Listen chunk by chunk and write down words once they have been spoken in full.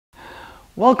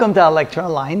Welcome to Lecture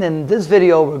Online. In this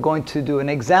video we're going to do an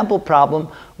example problem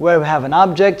where we have an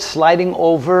object sliding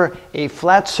over a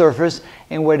flat surface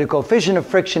and where the coefficient of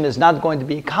friction is not going to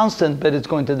be constant, but it's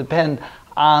going to depend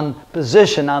on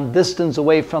position, on distance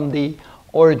away from the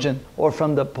origin or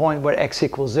from the point where x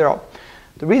equals 0.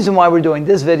 The reason why we're doing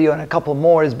this video and a couple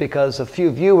more is because a few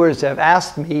viewers have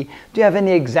asked me, do you have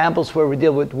any examples where we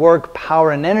deal with work,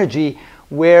 power, and energy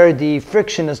where the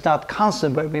friction is not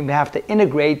constant, but we have to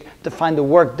integrate to find the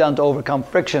work done to overcome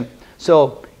friction.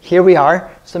 So here we are,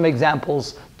 some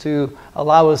examples to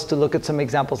allow us to look at some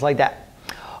examples like that.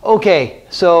 Okay,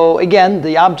 so again,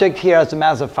 the object here has a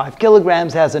mass of 5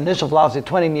 kilograms, has initial velocity of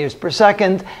 20 meters per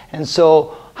second, and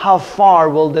so how far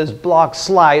will this block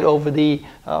slide over the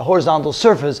horizontal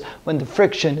surface when the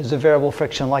friction is a variable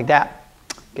friction like that?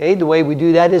 Okay, the way we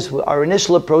do that is our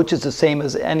initial approach is the same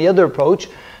as any other approach.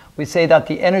 We say that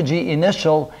the energy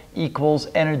initial equals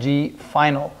energy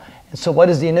final. And so what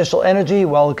is the initial energy?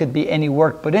 Well, it could be any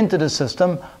work put into the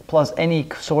system plus any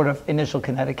sort of initial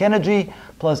kinetic energy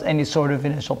plus any sort of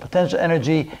initial potential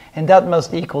energy, and that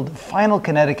must equal the final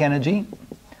kinetic energy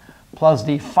plus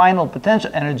the final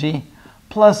potential energy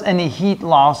plus any heat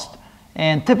lost.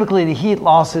 And typically the heat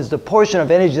loss is the portion of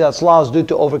energy that's lost due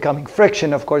to overcoming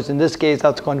friction. Of course, in this case,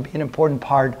 that's going to be an important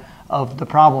part of the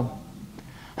problem.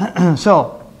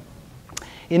 So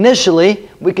initially,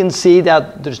 we can see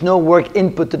that there's no work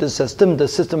input to the system. The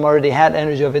system already had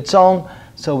energy of its own,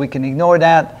 so we can ignore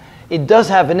that. It does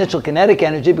have initial kinetic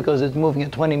energy because it's moving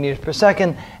at 20 meters per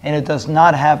second, and it does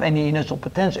not have any initial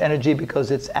potential energy because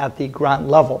it's at the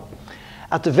ground level.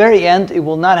 At the very end, it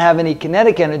will not have any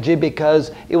kinetic energy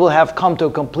because it will have come to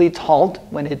a complete halt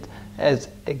when it has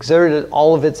exerted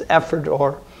all of its effort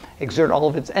or exerted all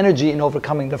of its energy in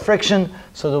overcoming the friction.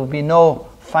 So there will be no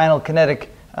final kinetic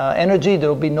energy, there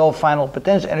will be no final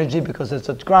potential energy because it's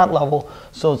at ground level.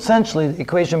 So essentially the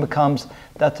equation becomes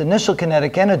that the initial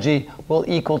kinetic energy will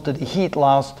equal to the heat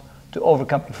lost to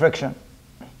overcoming friction.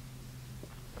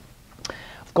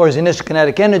 Of course, initial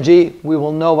kinetic energy, we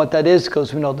will know what that is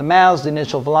because we know the mass, the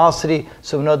initial velocity,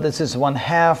 so we know this is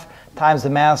 1/2 times the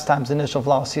mass times the initial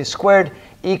velocity squared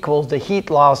equals the heat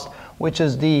lost, which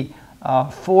is the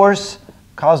force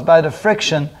caused by the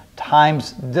friction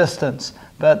times distance.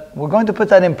 But we're going to put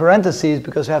that in parentheses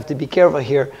because we have to be careful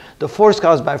here. The force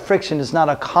caused by friction is not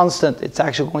a constant. It's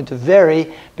actually going to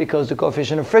vary because the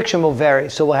coefficient of friction will vary.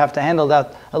 So we'll have to handle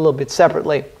that a little bit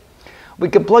separately. We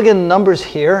can plug in numbers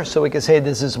here. So we can say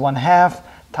this is 1/2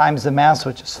 times the mass,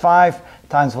 which is 5,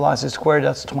 times velocity squared,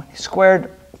 that's 20 squared.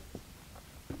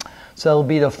 So it'll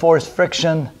be the force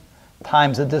friction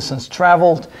times the distance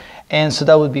traveled. And so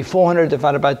that would be 400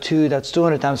 divided by 2, that's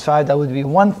 200 times 5, that would be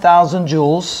 1,000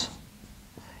 joules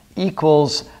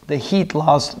equals the heat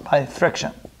lost by friction.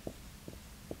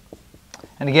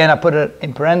 And again, I put it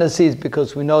in parentheses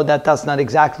because we know that that's not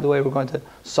exactly the way we're going to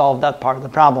solve that part of the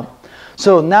problem.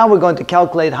 So now we're going to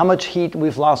calculate how much heat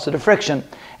we've lost to the friction.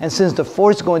 And since the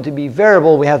force is going to be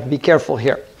variable, we have to be careful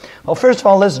here. Well, first of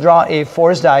all, let's draw a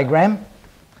force diagram.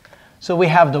 So we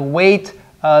have the weight,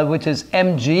 which is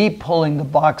mg, pulling the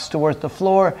box towards the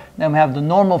floor. Then we have the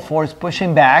normal force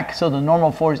pushing back. So the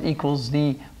normal force equals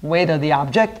the weight of the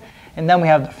object. And then we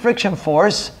have the friction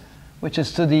force, which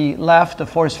is to the left. The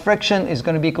force friction is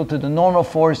going to be equal to the normal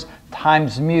force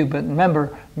times mu. But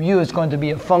remember, mu is going to be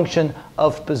a function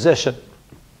of position.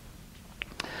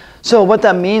 So what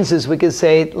that means is we could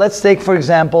say, let's take, for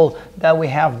example, that we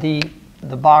have the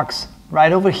box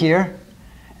right over here.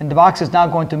 And the box is now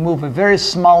going to move a very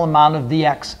small amount of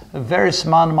dx, a very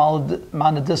small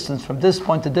amount of distance from this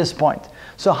point to this point.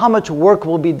 So how much work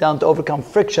will be done to overcome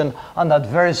friction on that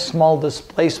very small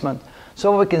displacement? So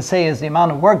what we can say is the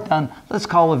amount of work done, let's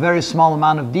call a very small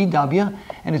amount of dw,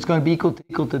 and it's going to be equal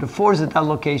to the force at that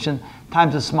location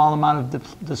times a small amount of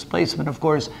displacement, of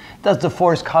course. That's the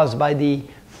force caused by the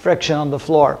friction on the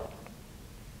floor.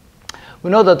 We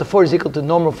know that the force is equal to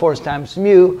normal force times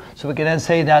mu, so we can then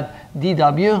say that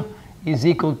dw is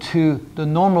equal to the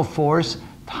normal force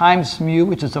times mu,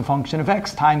 which is a function of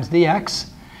x, times dx.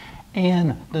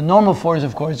 And the normal force,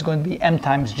 of course, is going to be m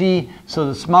times g, so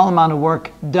the small amount of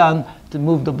work done to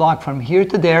move the block from here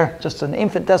to there, just an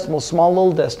infinitesimal small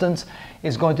little distance,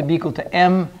 is going to be equal to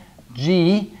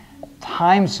mg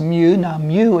times mu. Now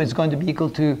mu is going to be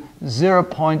equal to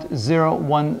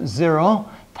 0.010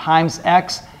 times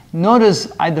x. Notice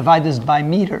I divide this by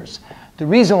meters. The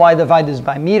reason why I divide this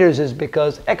by meters is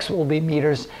because x will be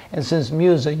meters, and since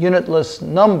mu is a unitless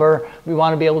number, we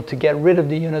want to be able to get rid of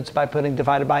the units by putting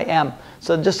divided by m.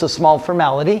 So just a small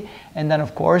formality, and then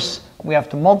of course we have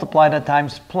to multiply that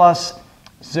times plus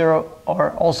 0,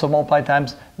 or also multiply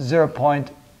times 0.0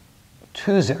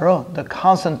 the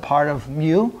constant part of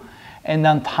mu, and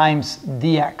then times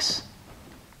dx.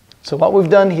 So what we've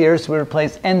done here is we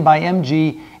replaced n by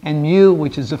mg, and mu,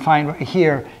 which is defined right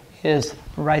here, is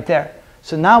right there.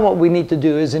 So now what we need to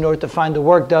do is, in order to find the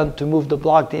work done to move the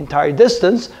block the entire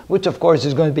distance, which of course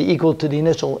is going to be equal to the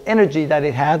initial energy that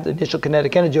it had, the initial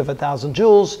kinetic energy of 1,000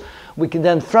 joules, we can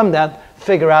then from that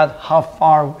figure out how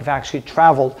far we've actually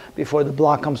traveled before the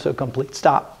block comes to a complete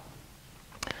stop.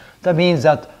 That means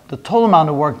that the total amount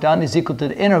of work done is equal to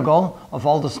the integral of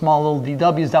all the small little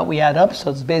dw's that we add up.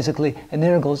 So it's basically an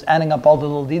integral is adding up all the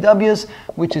little dw's,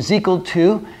 which is equal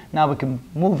to, now we can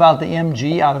move out the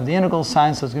mg out of the integral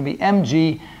sign, so it's going to be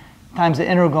mg times the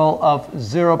integral of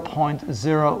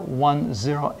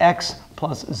 0.010x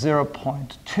plus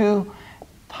 0.2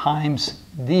 times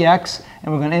dx,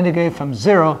 and we're going to integrate from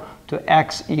 0 to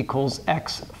x equals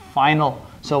x final.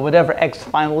 So whatever x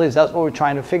final is, that's what we're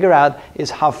trying to figure out, is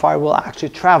how far we'll actually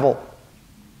travel.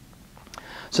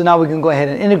 So now we can go ahead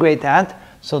and integrate that.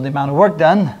 So the amount of work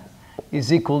done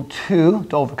is equal to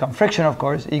overcome friction, of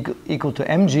course, equal to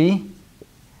mg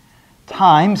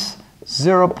times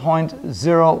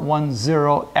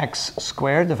 0.010x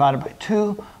squared divided by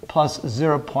 2 plus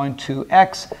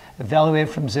 0.2x, evaluated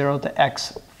from 0 to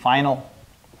x final.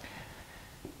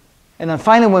 And then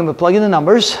finally, when we plug in the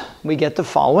numbers, we get the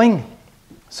following.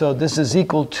 So this is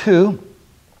equal to,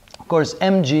 of course,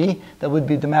 mg, that would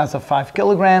be the mass of 5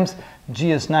 kilograms.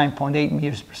 G is 9.8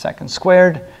 meters per second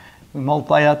squared. We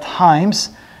multiply that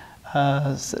times,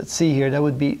 let's see here, that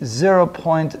would be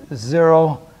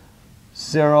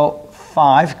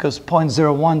 0.005, because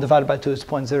 0.01 divided by 2 is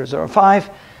 0.005,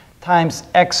 times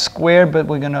x squared, but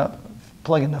we're going to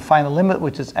plug in the final limit,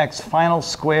 which is x final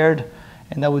squared,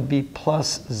 and that would be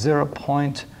plus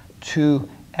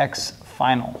 0.2x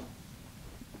final.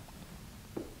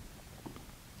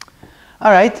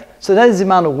 All right, so that is the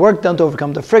amount of work done to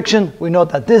overcome the friction. We know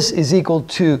that this is equal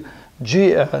to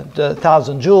the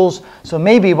 1,000 joules. So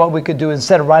maybe what we could do,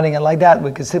 instead of writing it like that,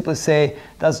 we could simply say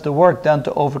that's the work done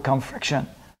to overcome friction.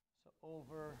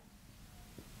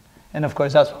 And of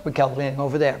course, that's what we're calculating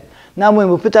over there. Now,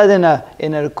 when we put that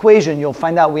in an equation, you'll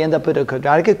find out we end up with a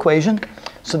quadratic equation.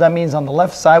 So that means on the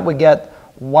left side, we get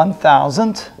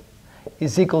 1,000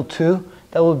 is equal to,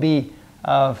 that would be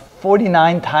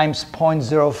 49 times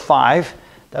 0.05.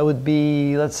 That would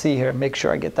be, let's see here, make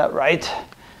sure I get that right.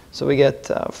 So we get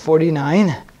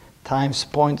 49 times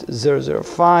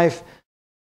 0.005.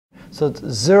 So it's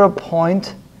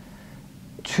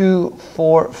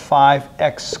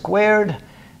 0.245x squared.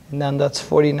 And then that's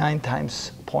 49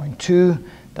 times 0.2.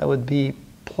 That would be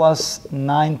plus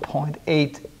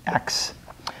 9.8x.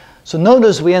 So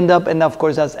notice we end up, and of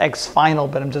course that's x final,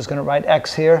 but I'm just going to write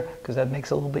x here because that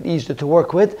makes it a little bit easier to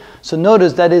work with. So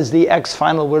notice that is the x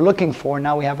final we're looking for.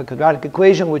 Now we have a quadratic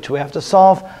equation which we have to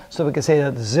solve. So we can say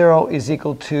that 0 is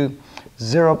equal to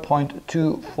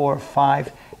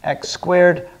 0.245x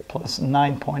squared plus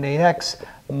 9.8x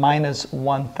minus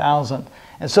 1,000.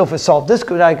 And so if we solve this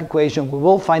quadratic equation, we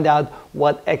will find out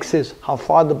what x is, how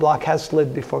far the block has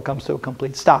slid before it comes to a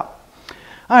complete stop.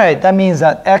 All right, that means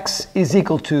that x is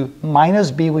equal to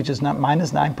minus b, which is not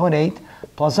minus 9.8,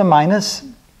 plus or minus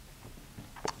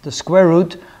the square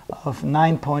root of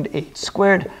 9.8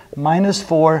 squared minus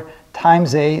 4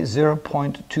 times a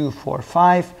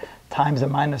 0.245 times a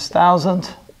minus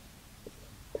 1,000.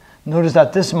 Notice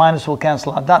that this minus will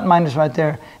cancel out that minus right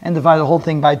there and divide the whole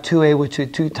thing by 2a, which is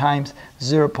 2 times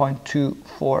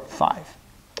 0.245.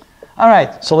 All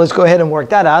right, so let's go ahead and work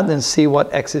that out and see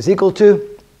what x is equal to.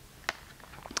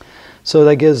 So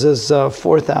that gives us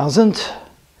 4,000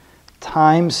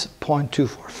 times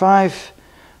 0.245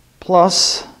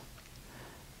 plus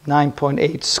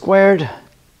 9.8 squared.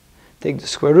 Take the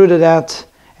square root of that,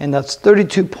 and that's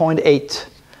 32.8.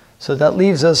 So that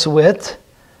leaves us with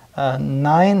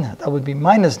 9, that would be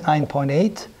minus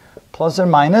 9.8 plus or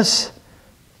minus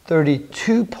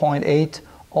 32.8,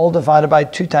 all divided by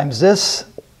 2 times this,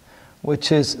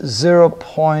 which is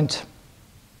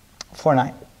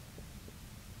 0.49.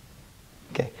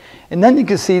 Okay, and then you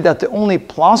can see that the only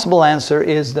plausible answer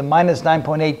is the minus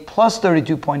 9.8 plus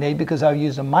 32.8, because I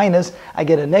use a minus, I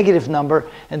get a negative number,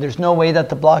 and there's no way that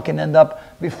the block can end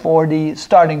up before the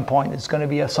starting point. It's going to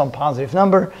be some positive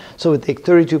number. So we take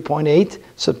 32.8,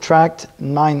 subtract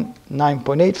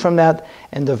 9.8 from that,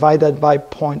 and divide that by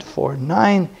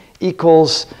 0.49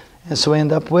 equals, and so we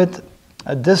end up with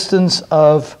a distance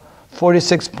of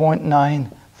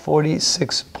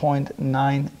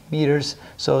 46.9 meters.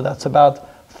 So that's about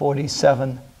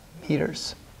 47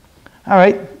 meters. All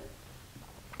right.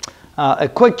 A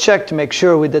quick check to make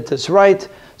sure we did this right.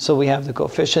 So we have the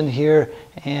coefficient here,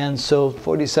 and so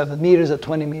 47 meters at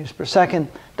 20 meters per second.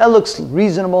 That looks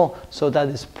reasonable, so that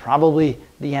is probably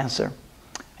the answer.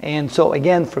 And so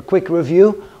again, for quick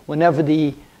review, whenever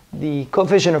the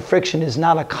coefficient of friction is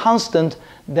not a constant,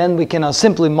 then we can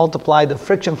simply multiply the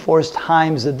friction force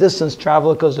times the distance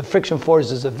traveled, because the friction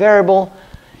force is a variable.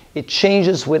 It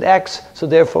changes with x, so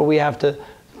therefore we have to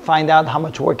find out how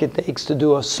much work it takes to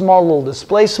do a small little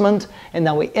displacement, and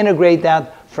then we integrate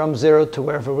that from 0 to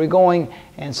wherever we're going.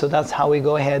 And so that's how we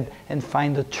go ahead and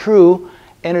find the true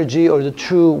energy or the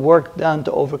true work done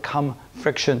to overcome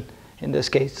friction in this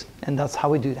case. And that's how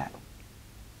we do that.